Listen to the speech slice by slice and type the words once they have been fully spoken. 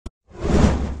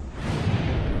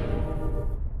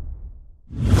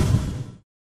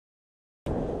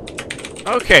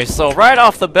Okay, so right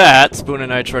off the bat, Spoon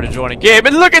and I try to join a game,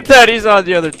 and look at that, he's on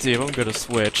the other team. I'm gonna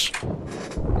switch.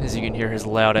 As you can hear his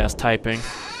loud ass typing.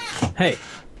 Hey,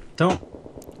 don't.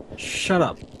 Shut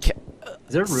up.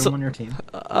 Is there room on your team?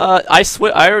 I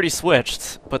already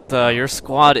switched, but your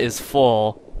squad is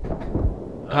full.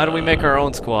 How do we make our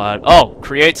own squad? Oh,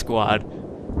 create squad.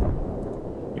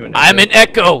 I'm an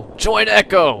Echo! Join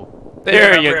Echo!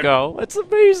 There you go. It's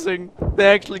amazing. They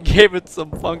actually gave it some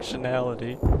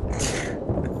functionality.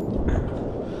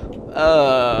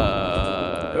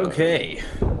 Okay.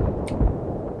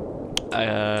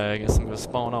 I guess I'm gonna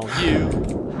spawn on you.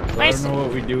 I don't know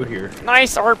what we do here.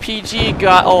 Nice RPG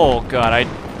got. Oh god, I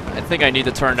think I need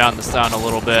to turn down the sound a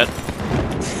little bit.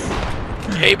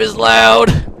 Game is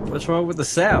loud. What's wrong with the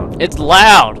sound? It's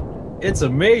loud. It's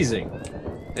amazing.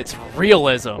 It's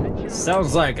realism.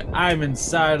 Sounds like I'm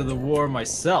inside of the war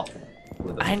myself.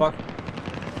 What the fuck?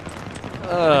 I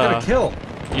got a kill.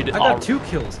 You did, I got 2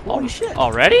 kills. Holy shit.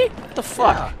 Already? What the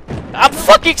fuck? Yeah. I'm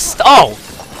fucking oh!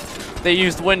 They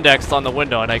used Windex on the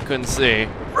window and I couldn't see.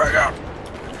 Bring up.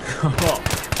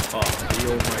 Oh,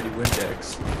 the almighty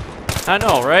Windex. I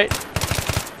know, right?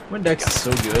 Windex is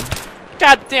so good.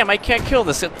 God damn, I can't kill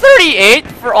this. 38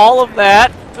 for all of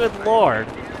that? Good lord.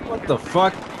 What the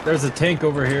fuck? There's a tank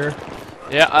over here.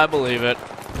 Yeah, I believe it.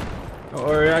 Don't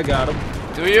worry, I got him.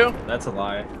 Do you? That's a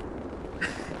lie.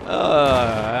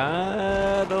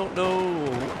 I don't know.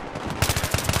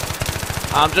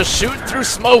 I'm just shooting through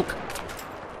smoke.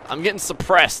 I'm getting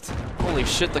suppressed. Holy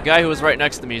shit, the guy who was right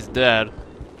next to me is dead.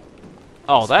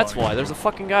 Oh, that's why. There's a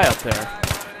fucking guy up there.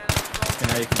 And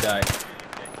now you can die.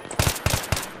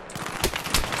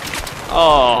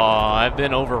 Oh, I've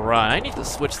been overrun. I need to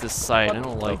switch this site. I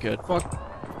don't like it. Fuck.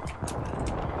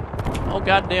 Oh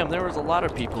goddamn, there was a lot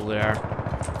of people there.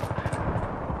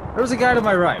 There was a guy to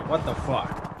my right. What the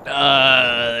fuck?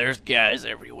 There's guys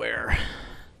everywhere.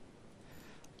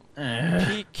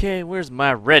 PK, where's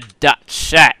my red dot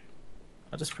shot?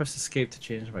 I'll just press escape to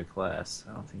change my class.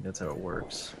 I don't think that's how it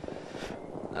works.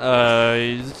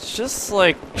 It's just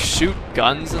like shoot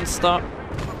guns and stuff.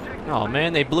 Oh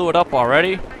man, they blew it up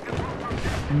already.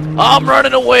 I'm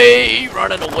running away,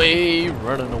 running away,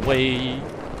 running away.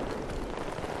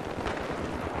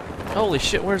 Holy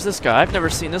shit, where's this guy? I've never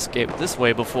seen this game this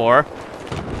way before.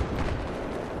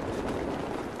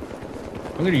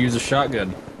 I'm gonna use a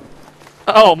shotgun.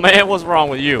 Oh man, what's wrong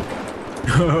with you?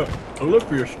 I look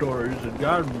for your stories and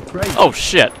God will be crazy. Oh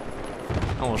shit.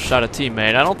 I almost shot a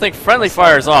teammate. I don't think friendly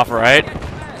fire is off, right?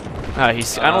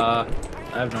 He's. I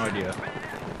have no idea.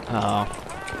 Oh.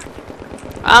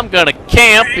 I'm gonna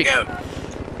camp.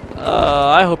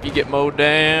 I hope you get mowed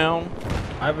down.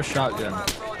 I have a shotgun.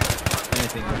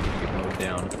 Anything that can get mowed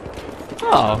down.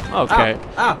 Oh, okay.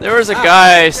 Ow, there was a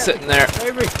guy sitting there.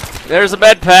 Baby. There's a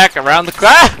med pack around the.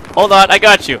 Hold on, I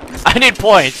got you. I need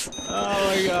points.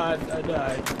 Oh my god, I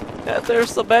died. Yeah,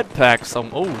 there's the med pack.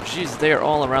 Oh, jeez, they are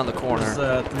all around the corner.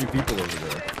 There's 3 people over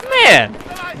there. Man!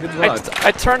 Good luck.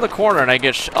 I turn the corner and I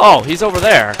get oh, he's over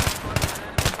there.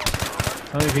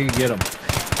 Tell me if you can get him.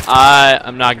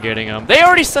 I'm not getting him. They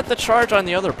already set the charge on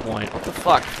the other point. What the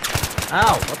fuck?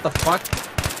 Ow, what the fuck?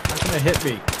 That's gonna hit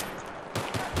me.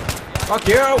 Fuck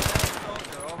you!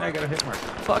 I got a hit mark.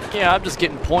 Fuck yeah, I'm just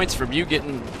getting points from you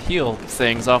getting healed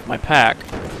things off my pack.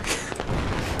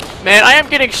 Man, I am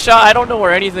getting shot. I don't know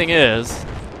where anything is.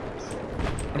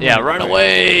 Yeah, run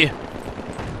away.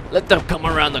 Let them come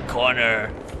around the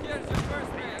corner.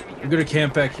 I'm gonna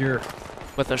camp back here.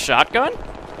 With a shotgun?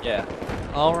 Yeah.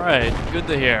 Alright, good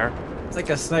to hear. It's like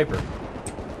a sniper.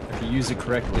 If you use it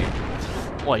correctly.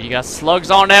 What, you got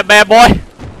slugs on that bad boy?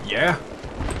 Yeah.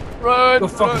 Run! Go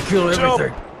fucking kill jump.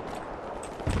 everything.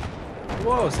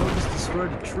 Whoa, someone just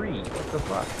destroyed a tree. What the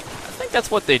fuck? I think that's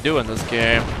what they do in this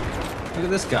game. Look at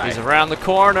this guy. He's around the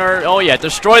corner. Oh yeah,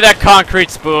 destroy that concrete,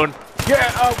 Spoon. Yeah,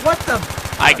 what the?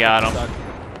 I got him.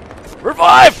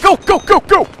 Revive! Go, go, go,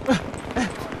 go!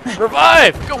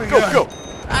 Revive! Go, go, go!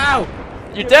 Ow!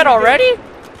 You dead already?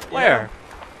 Where?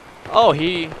 Oh,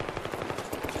 he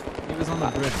was on the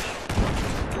bridge.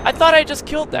 I thought I just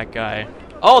killed that guy.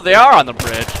 Oh, they are on the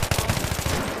bridge.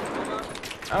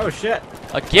 Oh shit!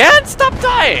 Again? Stop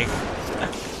dying!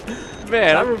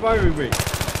 Man, I'm reviving me.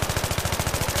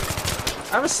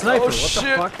 I'm a sniper. Oh, what shit.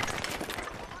 the fuck?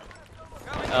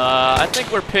 I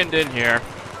think we're pinned in here.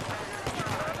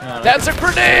 No, That's a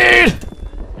grenade!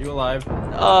 You alive?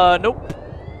 Nope.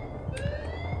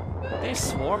 They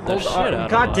swarmed the shit out of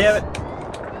God us. damn it!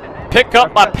 Pick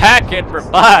up my pack and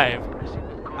revive.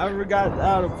 I forgot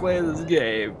how to play this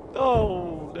game.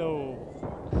 Oh no.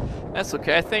 That's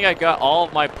okay. I think I got all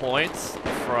of my points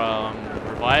from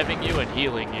reviving you and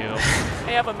healing you.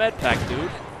 Hey, I have a med pack,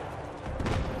 dude.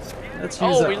 Let's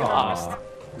use Oh, that. we Aw. lost.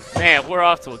 Man, we're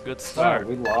off to a good Wow, start.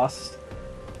 we lost.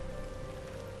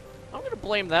 I'm gonna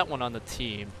blame that one on the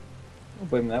team. I'll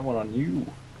blame that one on you.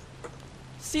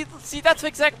 See, that's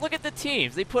exact. Look at the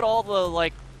teams. They put all the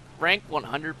like rank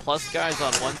 100 plus guys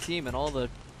on one team, and all the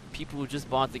people who just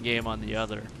bought the game on the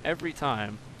other. Every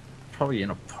time. Probably in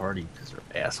a party because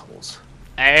they're assholes.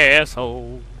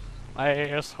 Asshole.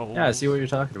 Asshole. Yeah, I see what you're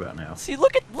talking about now. See,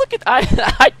 look at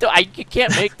you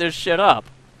can't make this shit up.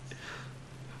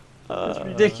 That's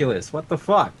ridiculous. What the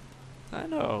fuck? I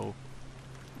know.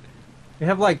 We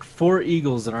have like 4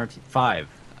 eagles in our team. 5.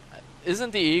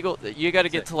 Isn't the eagle? You got to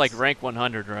get 6. to like rank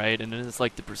 100, right? And then it's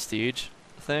like the prestige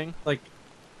thing. Like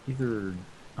either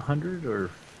 100 or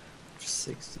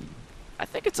 60. I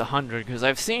think it's 100 because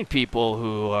I've seen people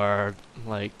who are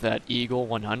like that eagle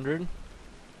 100.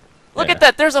 Look Yeah. at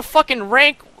that! There's a fucking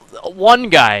rank 1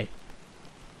 guy.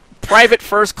 Private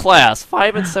first class,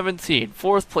 5 and 17,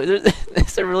 4th place.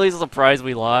 Is it really a surprise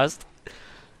we lost?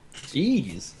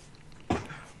 Jeez.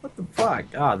 What the fuck?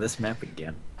 Ah, this map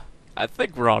again. I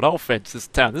think we're on offense this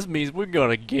time. This means we're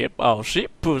gonna get our shit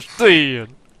pushed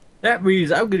in. That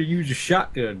means I'm gonna use a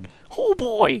shotgun. Oh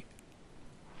boy!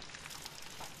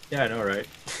 Yeah, I know, right?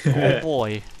 Oh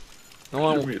boy!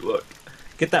 Let me look.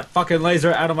 Get that fucking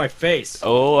laser out of my face.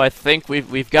 Oh, I think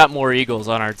we've got more eagles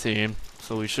on our team,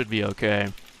 so we should be okay.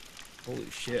 Holy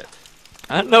shit.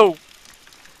 I know.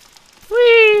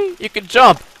 Whee! You can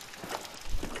jump.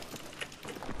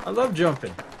 I love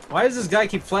jumping. Why does this guy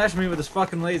keep flashing me with his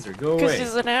fucking laser? Go Because away.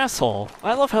 he's an asshole.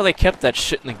 I love how they kept that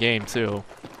shit in the game too.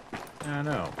 I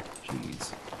know.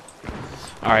 Jeez.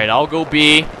 All right, I'll go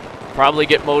B. Probably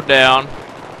get mowed down.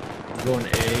 I'm going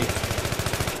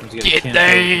A. Get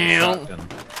down.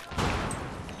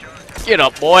 Get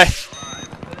up, boy.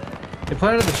 They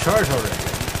planted the charge already.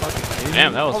 Fucking kidding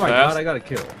Damn, me? that was Oh my fast. god, I got a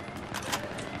kill.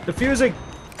 Defusing.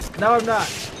 No, I'm not.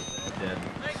 Dead.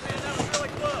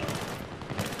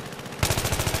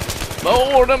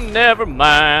 Boredom, never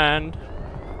mind.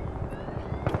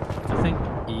 I think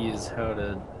E is how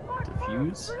to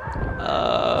defuse.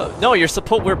 No, you're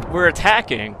supposed. We're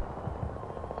attacking.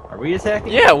 Are we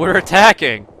attacking? Yeah, we're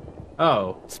attacking.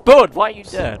 Oh. Spoon, why are you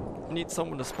dead? I need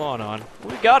someone to spawn on.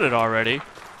 We got it already.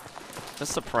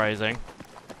 That's surprising.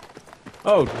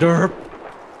 Oh, derp.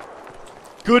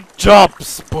 Good job,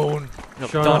 Spoon.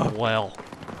 You've Shut done up. well.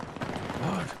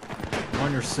 God. I'm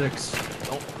on your 6.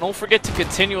 Don't forget to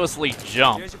continuously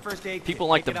jump. Here's your first aid People kit.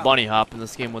 like Pick to it up. bunny hop in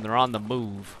this game when they're on the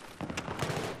move.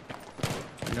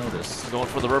 I noticed. Going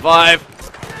for the revive.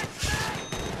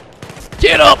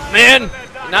 Get up, man!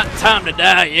 Not time to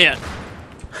die yet.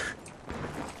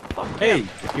 Hey,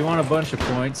 if you want a bunch of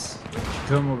points, you should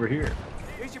come over here.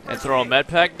 Here's your And first throw a aid. med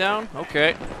pack down?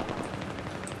 Okay.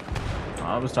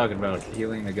 I was talking about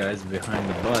healing the guys behind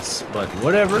the bus, but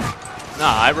whatever.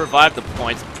 Nah, I revived the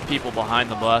points people behind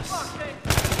the bus.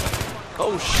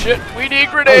 Oh shit, we need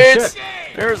grenades! shit.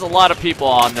 There's a lot of people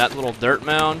on that little dirt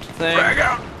mound thing. Frag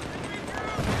out!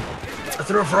 I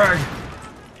threw a frag.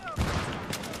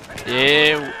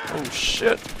 Yeah, oh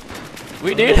shit.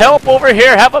 We need help over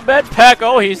here, have a med pack!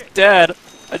 Oh, he's dead.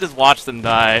 I just watched him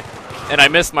die. And I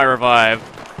missed my revive.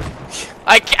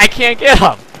 I can't get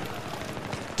him!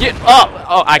 Get up!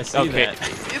 Oh, I see okay.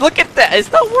 that. Look at that,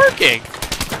 it's not working!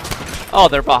 Oh,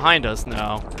 they're behind us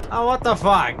now. Oh, what the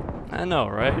fuck? I know,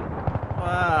 right?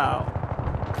 Wow.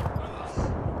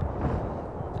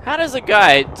 How does a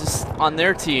guy just on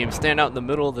their team stand out in the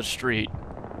middle of the street?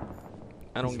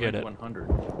 I don't get it. 100.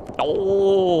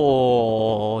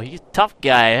 Oh, he's a tough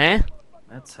guy, eh?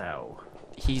 That's how.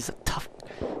 He's a tough.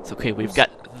 It's okay. We've got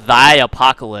thy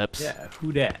apocalypse. Yeah,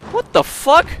 who dat? What the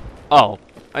fuck? Oh,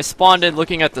 I spawned in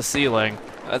looking at the ceiling.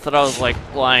 I thought I was like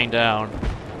lying down.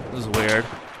 This is weird.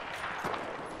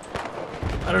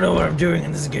 I don't know what I'm doing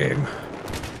in this game.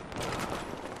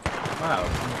 Wow,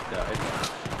 he died.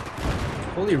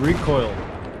 Holy recoil.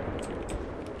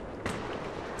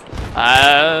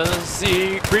 I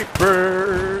see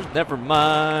creepers. Never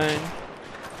mind.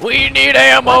 We need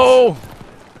ammo.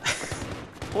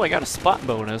 Oh, I got a spot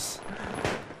bonus.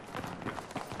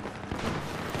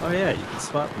 Oh yeah, you can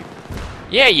spot people.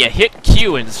 Yeah, you hit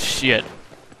Q and shit.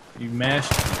 You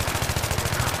mashed.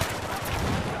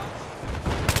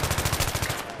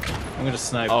 I'm gonna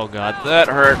snipe. Oh god, that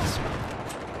hurts.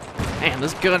 Man,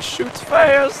 this gun shoots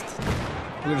fast.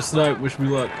 I'm gonna snipe. Wish me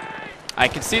luck. I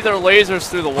can see their lasers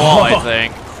through the wall, I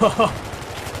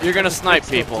think. You're gonna snipe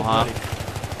people, huh?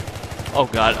 Oh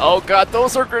god,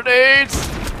 those are grenades!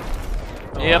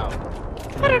 Oh, Yep. wow.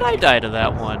 How did I die to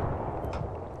that one?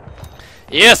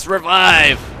 Yes,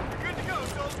 revive!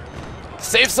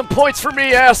 Save some points for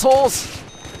me, assholes!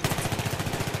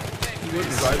 You would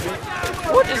revive me?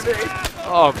 What is it?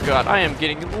 Oh god, I am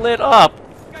getting lit up.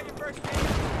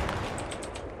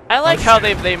 I like how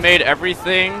they made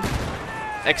everything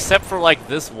except for like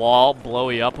this wall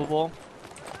blowy upable,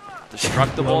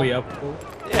 destructible. Blowy upable.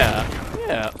 Yeah,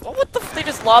 yeah. Well, what the? They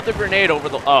just lobbed a grenade over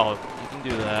the. Oh, you can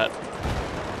do that.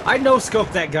 I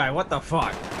no-scoped that guy. What the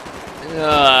fuck?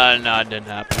 No, it didn't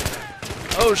happen.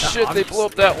 Oh shit! They blew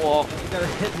up that wall. You got a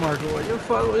hit marker. What the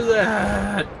fuck was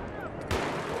that?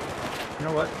 You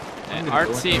know what? Our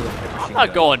team. I'm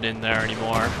not going in there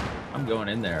anymore. I'm going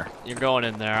in there. You're going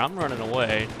in there. I'm running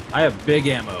away. I have big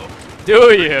ammo.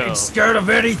 Do you? I'm scared of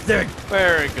anything.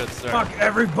 Very good, sir. Fuck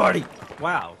everybody.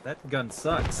 Wow, that gun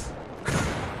sucks.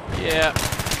 Yeah.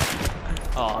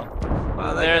 Oh.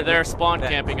 Wow, They're spawn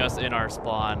camping us in our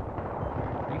spawn.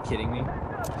 Are you kidding me?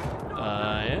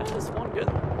 Yeah, this one good.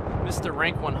 Mr.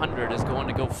 Rank 100 is going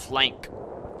to go flank.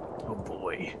 Oh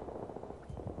boy.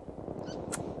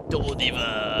 Double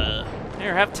diva.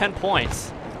 Here, have 10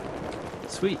 points.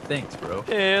 Sweet, thanks, bro.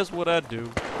 Here's what I do.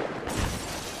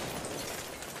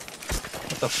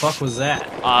 What the fuck was that?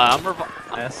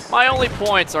 My only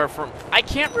points are from. I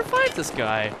can't revive this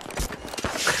guy.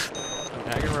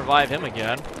 Okay, I can revive him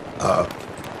again.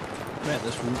 Man,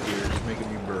 this root beer is making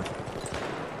me burp.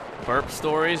 Burp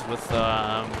stories with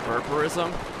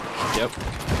burperism. Yep.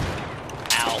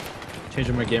 Ow.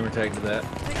 Changing my gamer tag to that.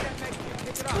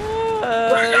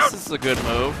 This is a good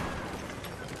move.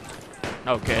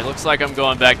 Okay, looks like I'm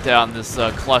going back down this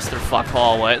clusterfuck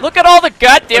hallway. Look at all the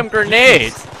goddamn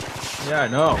grenades! Yeah, I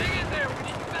know.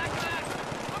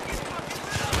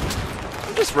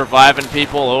 I'm just reviving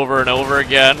people over and over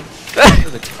again.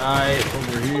 There's a guy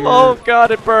over here. Oh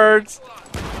god, it burns!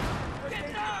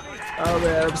 Oh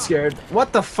man, I'm scared.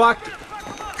 What the fuck?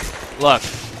 Look,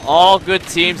 all good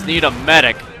teams need a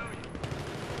medic.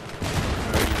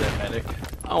 Where's that medic?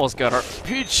 I almost got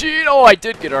RPG. Oh, I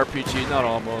did get RPG, not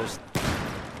almost.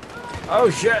 Oh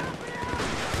shit!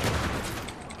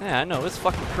 Yeah, I know, it's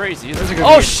fucking crazy.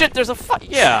 Oh oh shit, there's a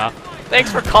yeah. Thanks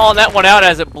for calling that one out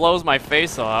as it blows my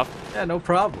face off. Yeah, no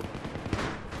problem.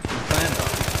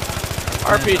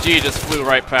 RPG just flew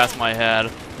right past my head.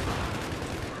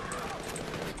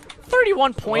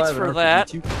 31 points for that.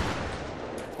 Too.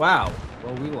 Wow.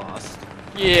 Well, we lost.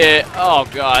 Yeah. Oh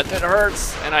god, that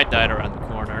hurts. And I died around the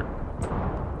corner.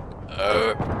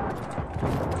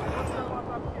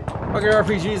 Okay,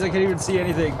 RPGs, I can't even see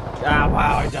anything. Ah,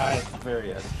 wow, I died at the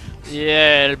very end.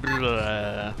 Yeah.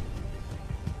 Blah.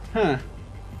 Huh.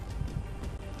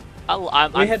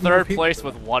 I'm third place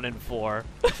with 1 and 4.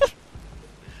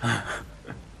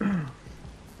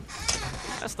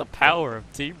 That's the power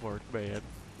of teamwork, man.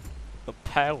 The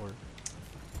power.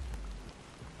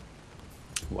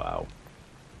 Wow.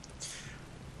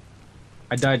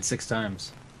 I died 6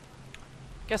 times.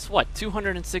 Guess what?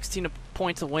 216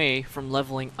 points away from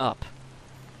leveling up.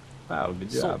 Wow,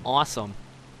 good So job. awesome.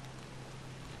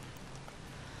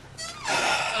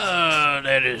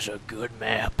 That is a good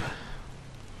map.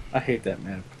 I hate that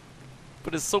map.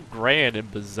 But it's so grand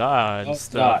and bizarre and No, it's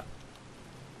stuff.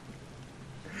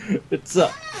 not. It's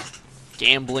up.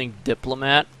 Gambling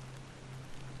diplomat.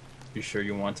 You sure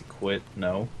you want to quit?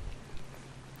 No.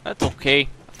 That's okay.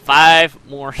 5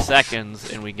 more seconds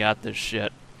and we got this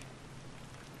shit.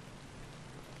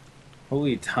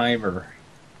 Holy timer.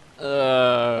 I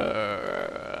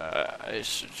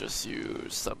should just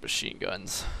use submachine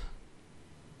guns.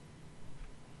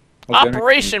 What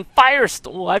Operation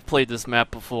Firestorm. Oh, I've played this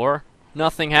map before.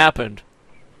 Nothing happened.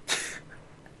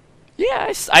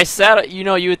 Yeah, I sat. You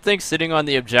know, you would think sitting on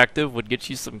the objective would get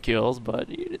you some kills, but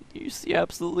you see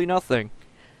absolutely nothing.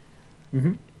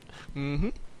 Mhm.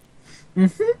 Mhm.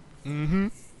 Mhm.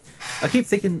 Mhm. I keep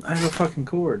thinking I have a fucking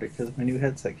cord because my new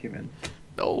headset came in.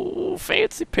 Oh,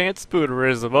 fancy pants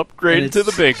spoonerism upgraded to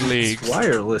the big leagues. It's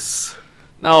wireless.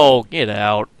 No, get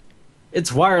out.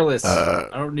 It's wireless. I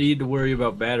don't need to worry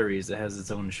about batteries. It has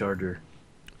its own charger.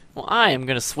 Well, I am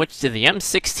gonna switch to the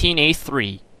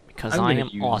M16A3 because I am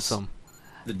awesome.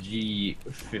 The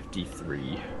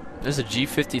G53. There's a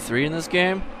G53 in this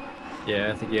game? Yeah,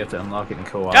 I think you have to unlock it in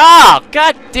co-op. Ah!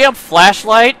 Goddamn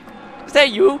flashlight! Is that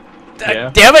you?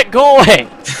 Yeah. Damn it! Go away!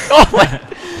 Go away!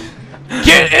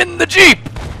 Get in the Jeep!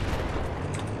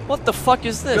 What the fuck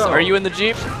is this? Go. Are you in the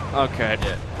Jeep? Okay.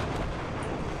 Yeah.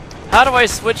 How do I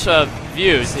switch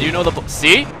views? Do you know the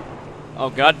see? Oh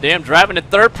goddamn! Driving in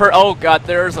third per. Oh god!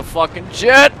 There's a fucking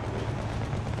jet.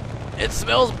 It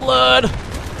smells blood.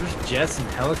 There's jets and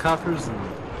helicopters and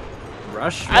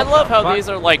Rush. I love how fuck? these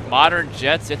are like modern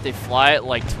jets, yet they fly at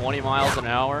like 20 miles an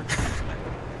hour.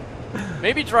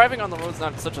 Maybe driving on the road's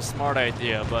not such a smart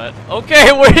idea, but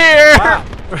okay, we're here. Wow.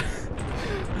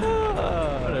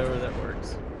 Whatever, that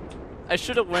works. I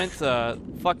should have went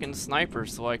fucking sniper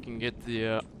so I can get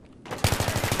the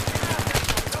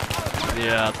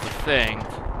thing.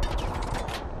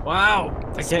 Wow.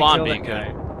 The I spawn can't kill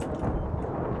that beacon.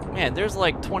 guy. Man, there's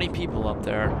like 20 people up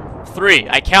there. 3.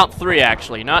 I count 3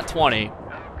 actually, not 20.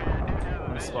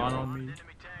 Wanna spawn on me?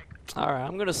 Alright,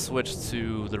 I'm gonna switch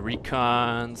to the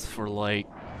recons for like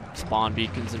spawn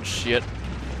beacons and shit.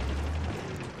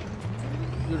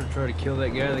 You gonna try to kill that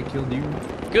guy that killed you?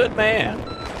 Good man.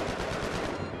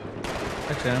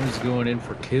 Actually, I'm just going in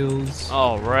for kills.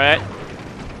 Alright.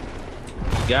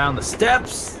 Guy on the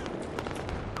steps.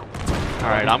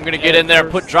 Alright, I'm gonna get in there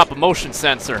and drop a motion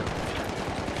sensor.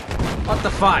 What the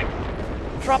fuck?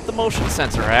 Drop the motion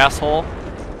sensor, asshole.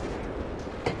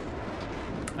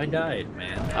 I died,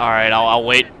 man. Alright, I'll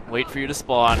wait for you to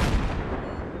spawn.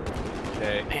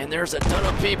 Okay. Man, there's a ton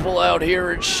of people out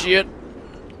here and shit.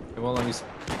 It won't let me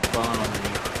spawn on me.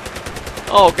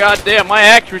 Oh goddamn, my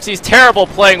accuracy's terrible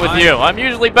playing with you. I'm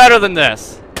usually better than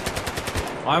this.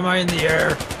 Why am I in the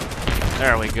air?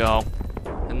 There we go.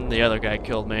 And the other guy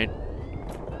killed me.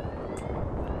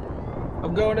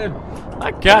 I'm going in.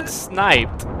 I got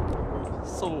sniped.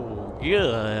 So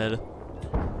good.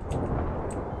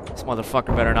 This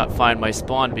motherfucker better not find my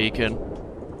spawn beacon.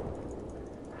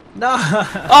 No.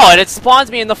 Oh, and it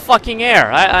spawns me in the fucking air.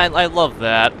 I love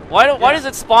that. Why does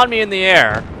it spawn me in the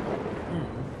air?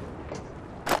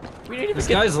 We need to This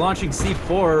get... guy's launching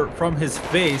C4 from his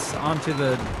face onto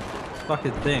the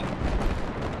fucking thing.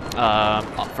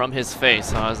 From his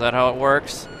face, huh? Is that how it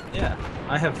works? Yeah,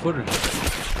 I have footage of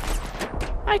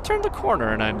it. I turned the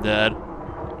corner and I'm dead.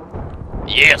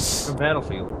 Yes! From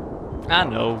Battlefield. I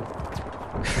know.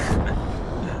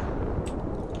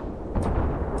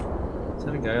 Is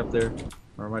that a guy up there?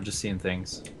 Or am I just seeing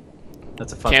things?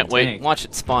 That's a fucking Can't wait. tank. Watch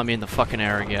it spawn me in the fucking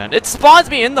air again. It spawns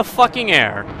me in the fucking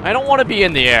air. I don't want to be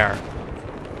in the air.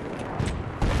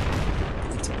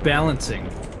 It's balancing.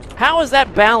 How is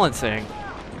that balancing?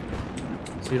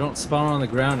 So you don't spawn on the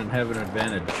ground and have an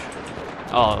advantage.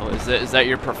 Oh, is that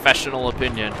your professional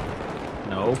opinion?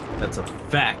 No, that's a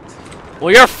fact.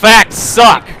 Well, your facts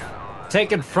suck!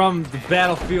 Taken from the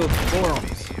Battlefield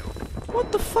forums.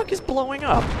 What the fuck is blowing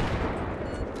up?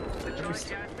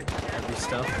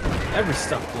 Every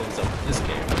stuff blows up in this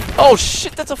game. Oh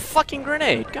shit, that's a fucking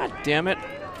grenade. God damn it.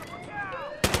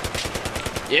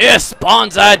 Yes,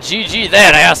 bonsai GG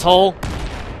that asshole.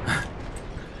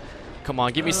 Come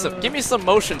on, give me some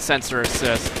motion sensor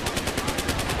assist.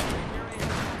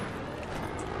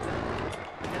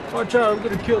 Watch out, I'm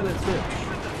gonna kill that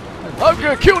bitch. I'm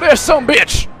gonna kill that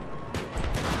sumbitch!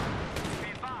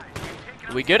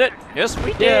 Did we get it? Yes,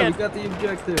 we did. Yeah, we got the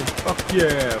objective. Fuck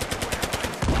yeah.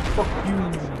 Fuck you.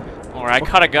 Alright, I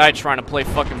caught a guy trying to play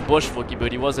fucking bush fookie,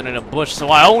 but he wasn't in a bush, so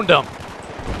I owned him.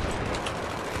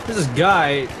 There's this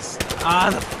guy.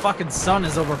 The fucking sun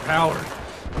is overpowered.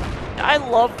 I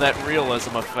love that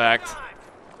realism effect.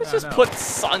 Let's Yeah, just put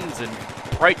suns and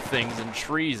bright things and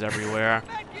trees everywhere.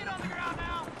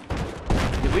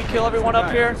 Did we kill everyone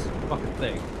up here? Fucking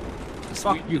thing.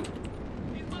 Fuck you.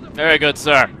 Very good,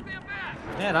 sir.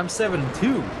 Man, I'm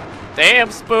 7-2.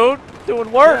 Damn, Spoon.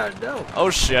 Doing work. Yeah, no. Oh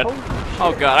shit. Holy shit.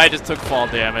 Oh god, I just took fall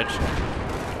damage.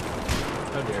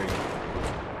 How dare you?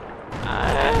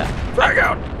 Frag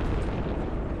out!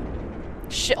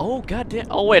 Shit. Oh god damn.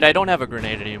 Oh wait, I don't have a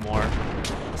grenade anymore.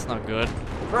 That's not good.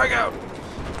 Frag out!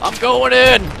 I'm going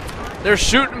in! They're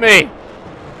shooting me!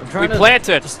 I'm trying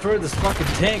to destroy this fucking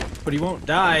tank, but he won't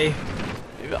die.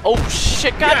 Oh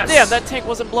shit, god Yes! damn, that tank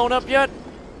wasn't blown up yet?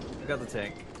 I got the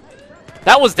tank.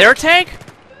 That was their tank?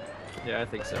 Yeah, I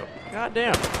think so. God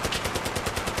damn.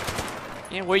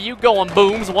 Yeah, where you going,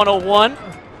 Booms 101?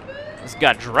 This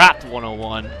got dropped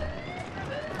 101.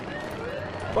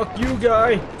 Fuck you,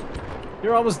 guy!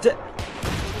 You're almost dead.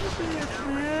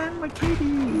 Man, my kitty.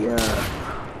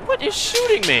 What is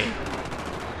shooting me?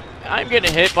 I'm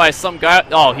getting hit by some guy.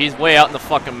 Oh, he's way out in the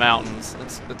fucking mountains.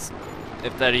 It's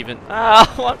if that even.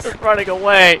 Ah, I'm just running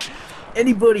away.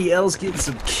 Anybody else getting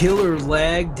some killer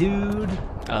lag, dude?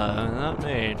 Not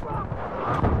me.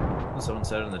 Someone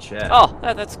said in the chat. Oh,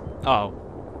 that's. Oh.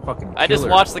 Fucking killer. I just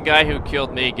watched the guy who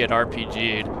killed me get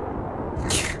RPG'd.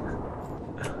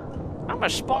 I'm gonna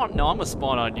spawn. No, I'm gonna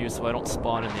spawn on you so I don't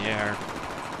spawn in the air.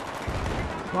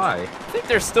 Why? I think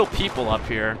there's still people up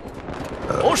here.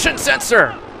 Ocean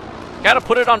sensor! Gotta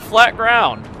put it on flat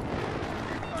ground.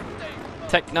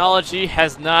 Technology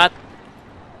has not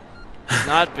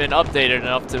been updated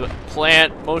enough to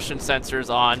plant motion sensors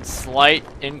on slight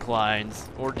inclines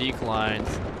or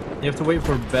declines. You have to wait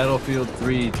for Battlefield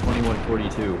 3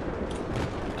 2142.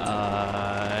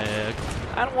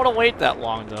 I don't want to wait that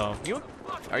long though.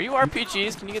 Are you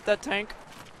RPGs? Can you get that tank?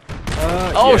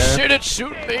 Oh yeah. shit, it's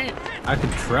shooting me! I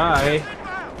could try.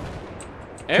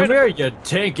 And Come here, you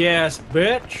tank ass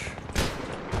bitch.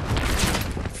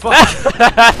 Fuck.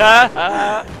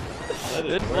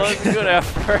 It was a good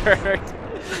effort.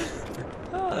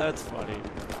 Oh, that's funny.